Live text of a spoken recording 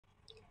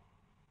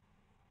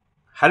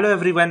Hello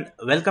everyone,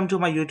 welcome to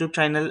my YouTube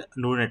channel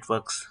Noor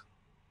Networks.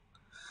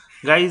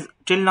 Guys,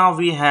 till now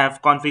we have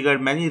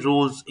configured many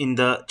rules in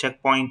the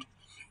checkpoint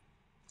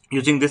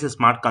using this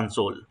smart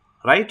console,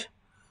 right?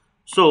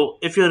 So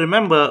if you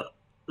remember,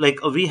 like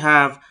we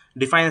have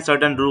defined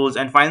certain rules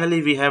and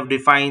finally we have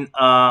defined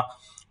a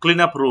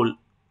cleanup rule,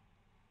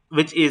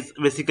 which is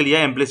basically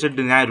a implicit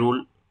deny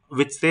rule,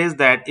 which says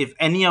that if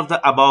any of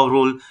the above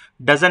rule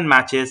doesn't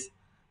matches,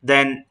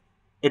 then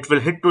it will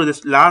hit to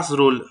this last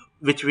rule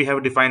which we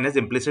have defined as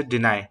implicit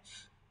deny.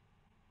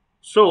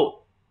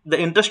 So the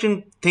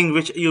interesting thing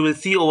which you will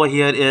see over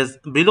here is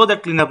below the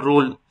cleanup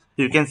rule,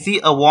 you can see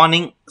a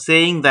warning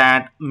saying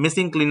that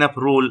missing cleanup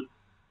rule.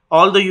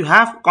 Although you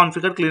have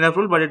configured cleanup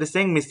rule, but it is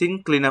saying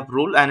missing cleanup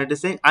rule and it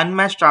is saying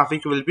unmatched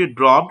traffic will be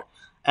dropped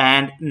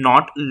and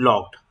not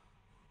logged.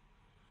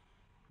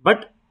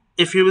 But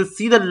if you will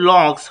see the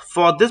logs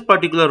for this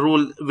particular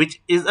rule,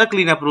 which is a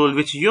cleanup rule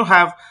which you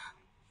have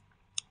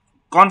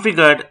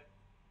configured,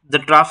 the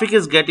traffic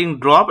is getting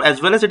dropped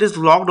as well as it is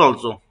logged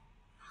also,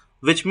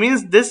 which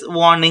means this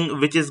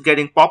warning which is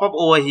getting pop up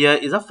over here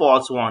is a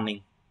false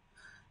warning,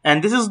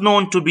 and this is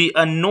known to be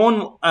a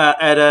known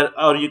error,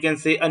 or you can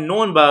say a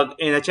known bug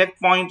in a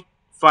checkpoint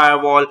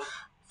firewall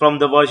from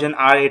the version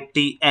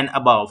R80 and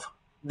above.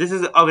 This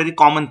is a very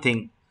common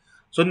thing.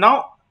 So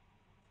now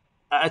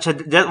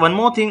just one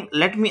more thing,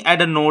 let me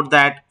add a note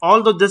that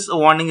although this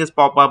warning is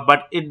pop up,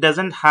 but it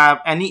doesn't have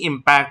any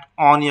impact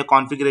on your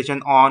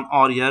configuration on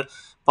or your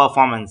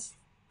performance.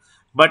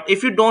 But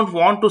if you don't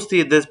want to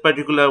see this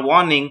particular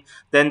warning,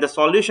 then the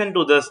solution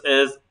to this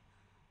is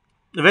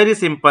very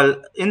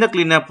simple. In the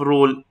cleanup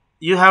rule,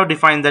 you have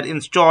defined that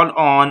install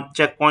on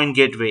checkpoint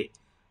gateway.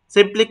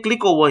 Simply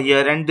click over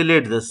here and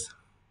delete this.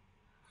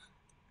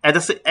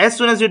 As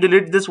soon as you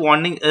delete, this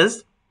warning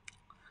is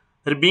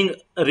being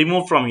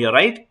removed from here,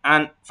 right?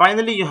 And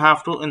finally, you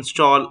have to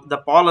install the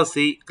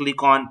policy.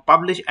 Click on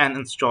publish and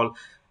install.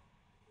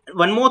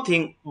 One more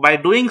thing, by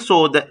doing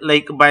so, that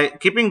like by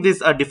keeping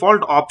this a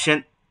default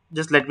option,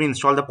 just let me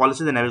install the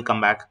policy, then I will come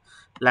back.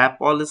 Lab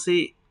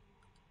policy,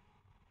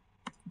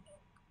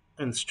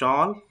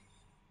 install.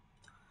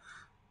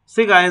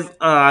 See guys,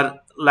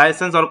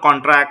 license or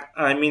contract,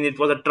 I mean it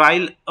was a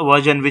trial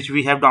version which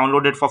we have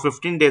downloaded for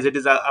 15 days. It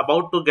is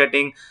about to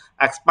getting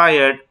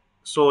expired,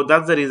 so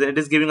that's the reason it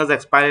is giving us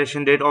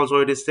expiration date. Also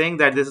it is saying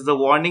that this is a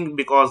warning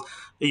because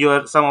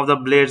your some of the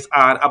blades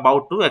are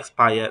about to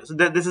expire. So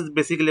this is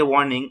basically a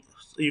warning.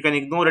 So you can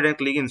ignore it and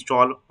click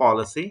install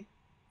policy.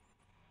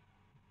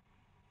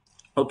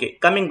 Okay,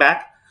 coming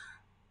back,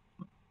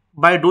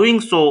 by doing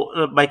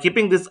so, by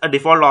keeping this a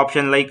default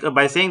option, like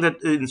by saying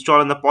that install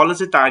on the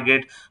policy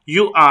target,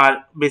 you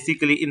are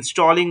basically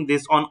installing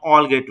this on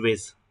all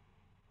gateways.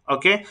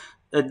 Okay,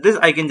 this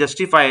I can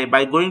justify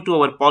by going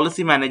to our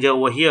policy manager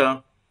over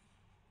here,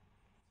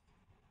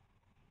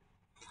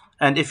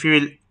 and if you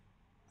will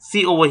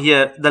see over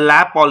here the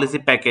lab policy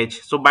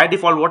package. So by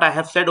default, what I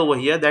have said over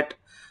here, that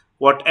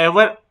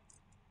whatever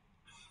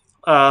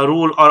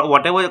rule or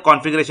whatever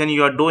configuration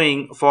you are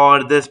doing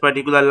for this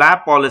particular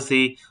lab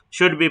policy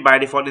should be by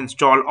default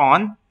installed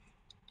on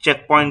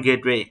checkpoint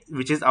gateway,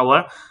 which is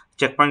our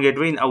checkpoint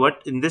gateway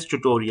in this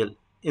tutorial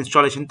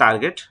installation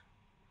target.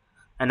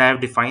 And I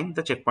have defined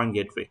the checkpoint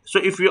gateway. So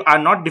if you are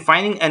not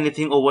defining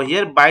anything over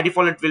here, by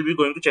default it will be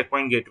going to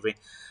checkpoint gateway,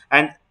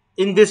 and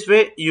in this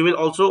way you will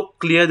also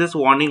clear this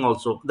warning.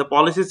 Also the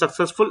policy is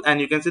successful and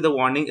you can see the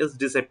warning is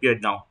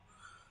disappeared now.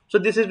 So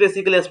this is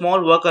basically a small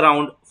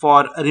workaround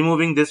for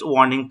removing this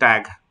warning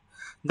tag.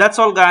 That's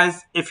all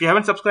guys. If you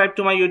haven't subscribed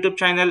to my YouTube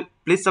channel,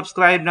 please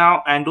subscribe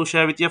now and do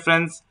share with your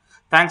friends.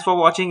 Thanks for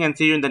watching and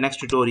see you in the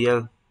next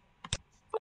tutorial.